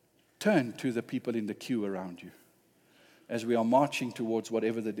 Turn to the people in the queue around you as we are marching towards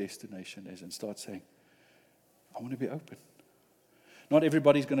whatever the destination is and start saying, I want to be open. Not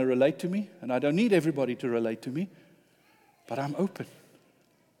everybody's going to relate to me, and I don't need everybody to relate to me, but I'm open.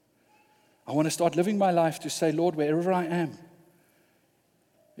 I want to start living my life to say, Lord, wherever I am,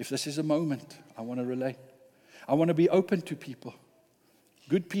 if this is a moment, I want to relate. I want to be open to people.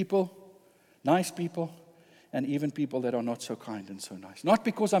 Good people, nice people, and even people that are not so kind and so nice. Not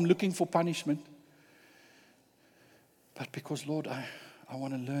because I'm looking for punishment, but because, Lord, I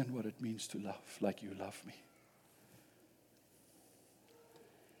want to learn what it means to love like you love me.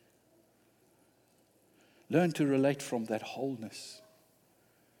 Learn to relate from that wholeness.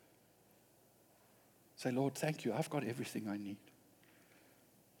 Say, Lord, thank you. I've got everything I need.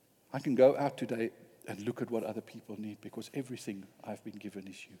 I can go out today and look at what other people need because everything I've been given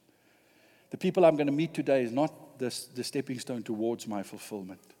is you. The people I'm going to meet today is not the stepping stone towards my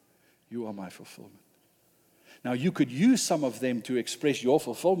fulfillment. You are my fulfillment. Now, you could use some of them to express your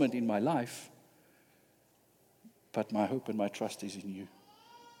fulfillment in my life, but my hope and my trust is in you.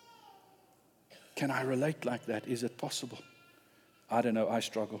 Can I relate like that? Is it possible? I don't know. I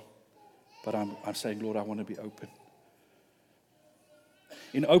struggle. But I'm saying, Lord, I want to be open.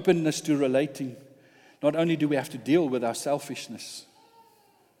 In openness to relating, not only do we have to deal with our selfishness,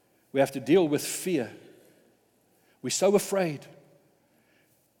 we have to deal with fear. We're so afraid.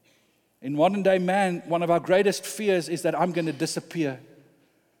 In modern day man, one of our greatest fears is that I'm going to disappear.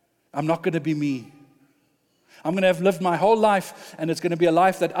 I'm not going to be me. I'm going to have lived my whole life, and it's going to be a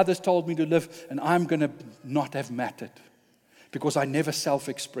life that others told me to live, and I'm going to not have mattered because I never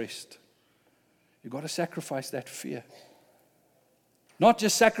self-expressed. You've got to sacrifice that fear. Not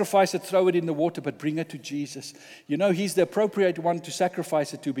just sacrifice it, throw it in the water, but bring it to Jesus. You know, He's the appropriate one to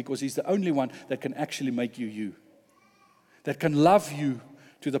sacrifice it to because He's the only one that can actually make you you. That can love you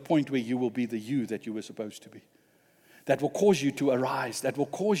to the point where you will be the you that you were supposed to be. That will cause you to arise. That will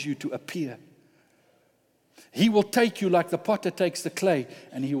cause you to appear. He will take you like the potter takes the clay,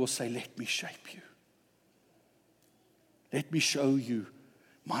 and He will say, let me shape you. Let me show you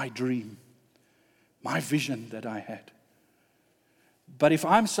my dream, my vision that I had. But if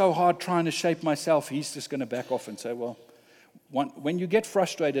I'm so hard trying to shape myself, He's just going to back off and say, well, when you get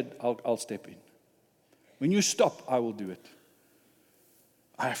frustrated, I'll step in. When you stop, I will do it.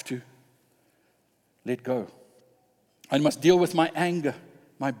 I have to let go. I must deal with my anger,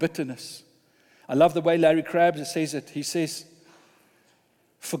 my bitterness. I love the way Larry Crabb says it. He says,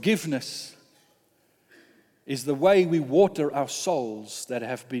 forgiveness is the way we water our souls that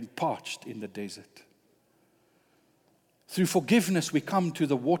have been parched in the desert. Through forgiveness, we come to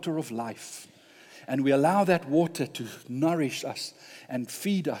the water of life, and we allow that water to nourish us and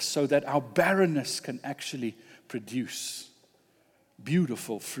feed us so that our barrenness can actually produce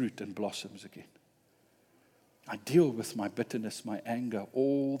beautiful fruit and blossoms again. I deal with my bitterness, my anger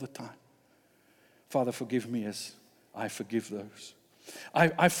all the time. Father, forgive me as I forgive those.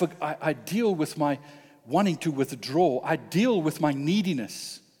 I deal with my wanting to withdraw. I deal with my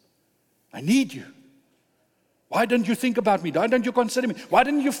neediness. I need you. Why didn't you think about me? Why don't you consider me? Why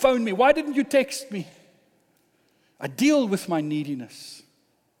didn't you phone me? Why didn't you text me? I deal with my neediness.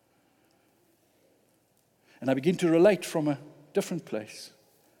 And I begin to relate from a different place.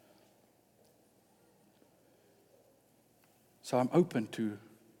 So I'm open to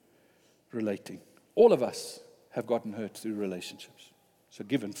relating. All of us have gotten hurt through relationships. It's a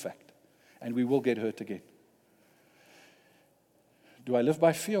given fact. And we will get hurt again. Do I live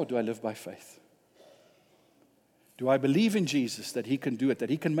by fear or do I live by faith? Do I believe in Jesus that He can do it, that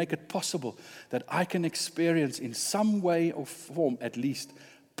He can make it possible, that I can experience in some way or form at least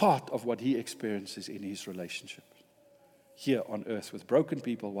part of what He experiences in His relationship here on earth with broken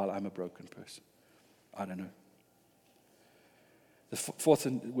people while I'm a broken person? I don't know. The fourth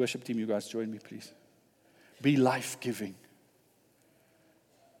and worship team, you guys join me, please. Be life-giving.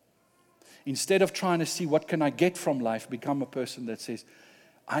 Instead of trying to see what can I get from life, become a person that says,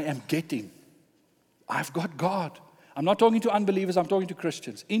 I am getting. I've got God. I'm not talking to unbelievers, I'm talking to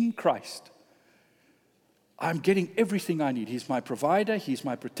Christians. In Christ, I'm getting everything I need. He's my provider, He's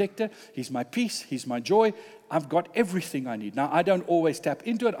my protector, He's my peace, He's my joy. I've got everything I need. Now, I don't always tap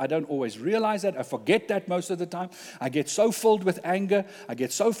into it. I don't always realize that. I forget that most of the time. I get so filled with anger. I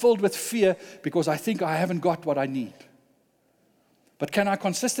get so filled with fear because I think I haven't got what I need. But can I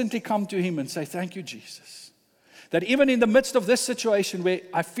consistently come to Him and say, thank you, Jesus, that even in the midst of this situation where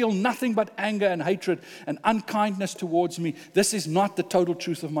I feel nothing but anger and hatred and unkindness towards me, this is not the total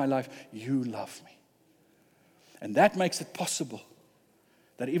truth of my life. You love me. And that makes it possible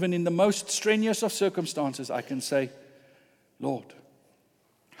that even in the most strenuous of circumstances, I can say, Lord,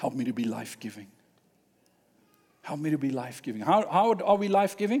 help me to be life-giving. Help me to be life-giving. How are we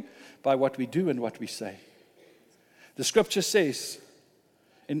life-giving? By what we do and what we say. The scripture says,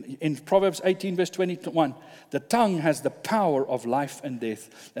 in Proverbs 18, verse 21, the tongue has the power of life and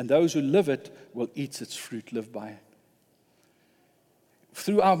death, and those who live it will eat its fruit, live by it.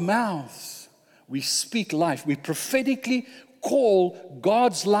 Through our mouths, we speak life. We prophetically call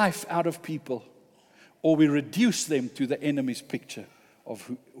God's life out of people, or we reduce them to the enemy's picture of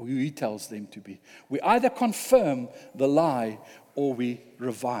who He tells them to be. We either confirm the lie or we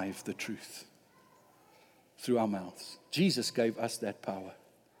revive the truth through our mouths. Jesus gave us that power.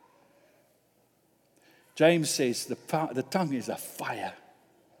 James says the tongue is a fire.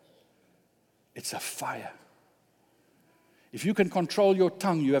 It's a fire. If you can control your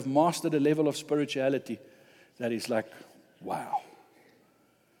tongue, you have mastered a level of spirituality that is like, wow.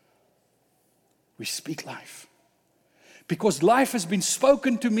 We speak life. Because life has been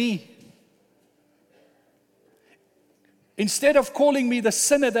spoken to me. Instead of calling me the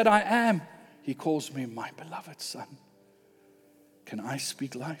sinner that I am, He calls me my beloved son. Can I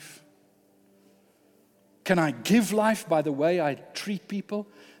speak life? Can I give life by the way I treat people?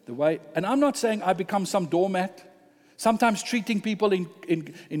 And I'm not saying I become some doormat. Sometimes treating people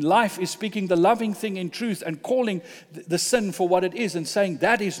in life is speaking the loving thing in truth and calling the sin for what it is and saying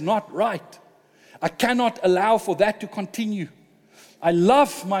that is not right. I cannot allow for that to continue. I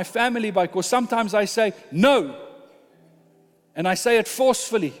love my family because sometimes I say no. And I say it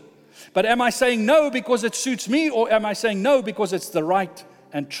forcefully. But am I saying no because it suits me, or am I saying no because it's the right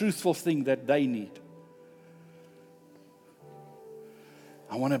and truthful thing that they need?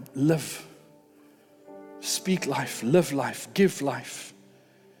 I want to live. Speak life, live life, give life.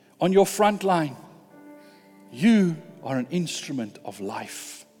 On your front line, you are an instrument of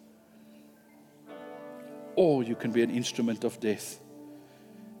life. Or you can be an instrument of death.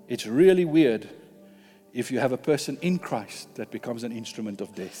 It's really weird if you have a person in Christ that becomes an instrument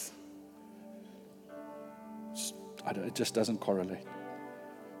of death. It just doesn't correlate.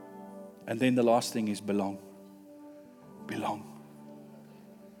 And then the last thing is belong. Belong.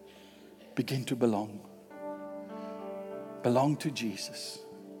 Begin to belong. Belong to Jesus.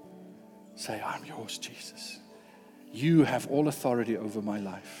 Say, I'm yours, Jesus. You have all authority over my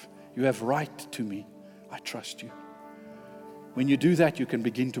life. You have right to me. I trust you. When you do that, you can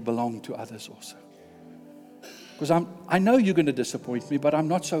begin to belong to others also. Because I know you're going to disappoint me, but I'm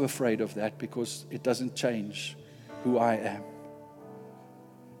not so afraid of that because it doesn't change who I am.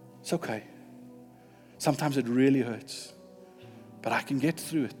 It's okay. Sometimes it really hurts, but I can get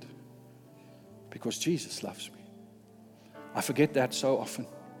through it because Jesus loves me. I forget that so often,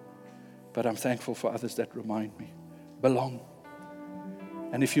 but I'm thankful for others that remind me. Belong.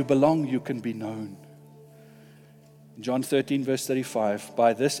 And if you belong, you can be known. In John 13, verse 35,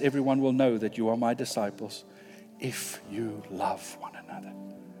 by this everyone will know that you are my disciples, if you love one another.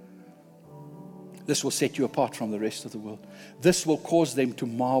 This will set you apart from the rest of the world. This will cause them to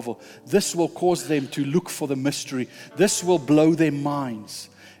marvel. This will cause them to look for the mystery. This will blow their minds,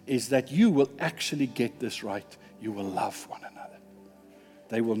 is that you will actually get this right. You will love one another.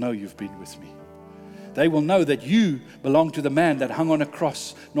 They will know you've been with me. They will know that you belong to the man that hung on a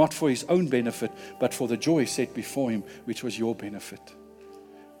cross, not for his own benefit, but for the joy set before him, which was your benefit.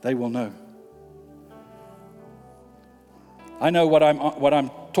 They will know. I know what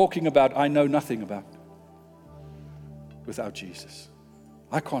I'm talking about, I know nothing about without Jesus.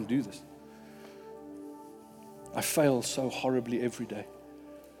 I can't do this. I fail so horribly every day.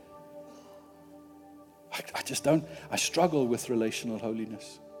 I just don't, I struggle with relational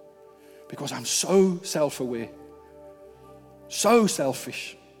holiness because I'm so self-aware, so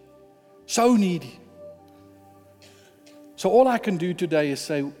selfish, so needy. So all I can do today is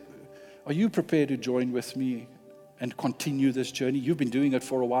say, are you prepared to join with me and continue this journey? You've been doing it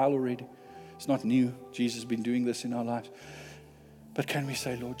for a while already. It's not new. Jesus has been doing this in our lives. But can we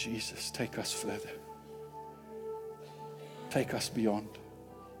say, Lord Jesus, take us further. Take us beyond.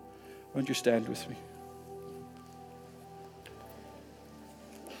 Won't you stand with me?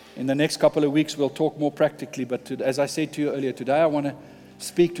 In the next couple of weeks, we'll talk more practically. But as I said to you earlier, today I want to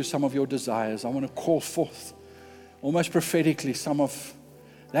speak to some of your desires. I want to call forth, almost prophetically, some of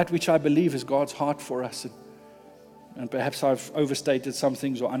that which I believe is God's heart for us. And perhaps I've overstated some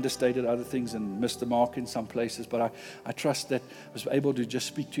things or understated other things and missed the mark in some places. But I trust that I was able to just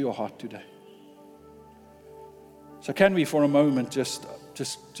speak to your heart today. So can we for a moment just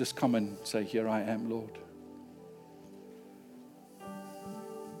come and say, here I am, Lord.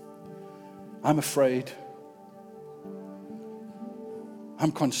 I'm afraid.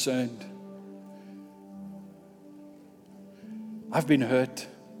 I'm concerned. I've been hurt.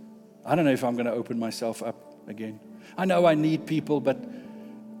 I don't know if I'm going to open myself up again. I know I need people, but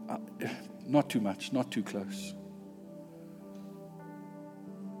not too much, not too close.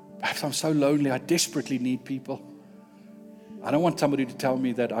 Perhaps I'm so lonely, I desperately need people. I don't want somebody to tell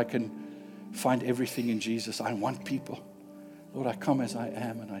me that I can find everything in Jesus. I want people. Lord, I come as I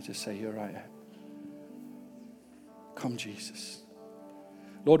am, and I just say, here I am. Come, Jesus.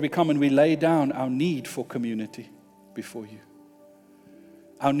 Lord, we come and we lay down our need for community before you.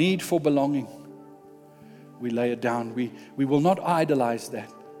 Our need for belonging. We lay it down. We will not idolize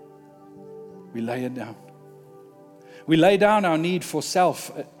that. We lay it down. We lay down our need for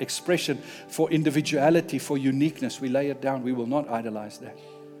self-expression, for individuality, for uniqueness. We lay it down. We will not idolize that.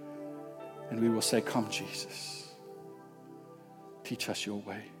 And we will say, come, Jesus. Teach us your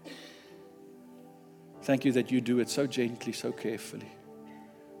way. Thank you that you do it so gently, so carefully.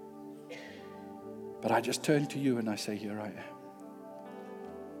 But I just turn to you and I say, here I am.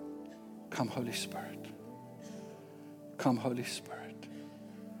 Come, Holy Spirit. Come, Holy Spirit.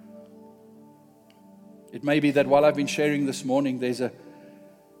 It may be that while I've been sharing this morning, there's an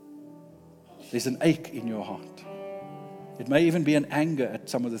ache in your heart. It may even be an anger at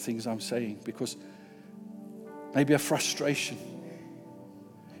some of the things I'm saying, because maybe a frustration.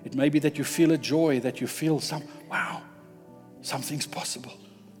 It may be that you feel a joy, that you feel wow, something's possible.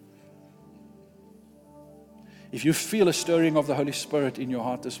 If you feel a stirring of the Holy Spirit in your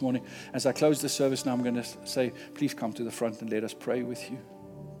heart this morning, as I close the service now, I'm going to say, please come to the front and let us pray with you.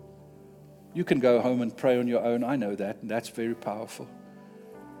 You can go home and pray on your own. I know that, and that's very powerful.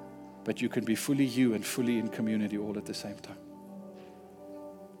 But you can be fully you and fully in community all at the same time.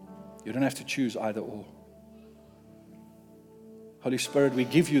 You don't have to choose either or. Holy Spirit, we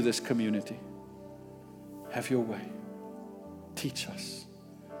give you this community. Have your way. Teach us.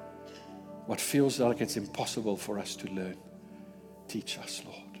 What feels like it's impossible for us to learn, teach us,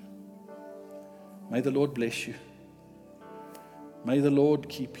 Lord. May the Lord bless you. May the Lord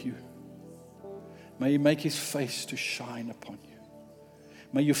keep you. May He make His face to shine upon you.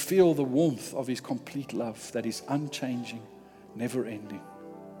 May you feel the warmth of His complete love that is unchanging, never ending.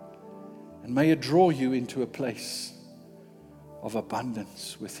 And may it draw you into a place of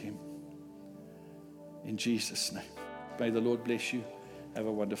abundance with Him. In Jesus' name. May the Lord bless you. Have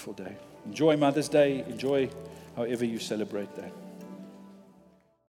a wonderful day. Enjoy Mother's Day. Enjoy however you celebrate that.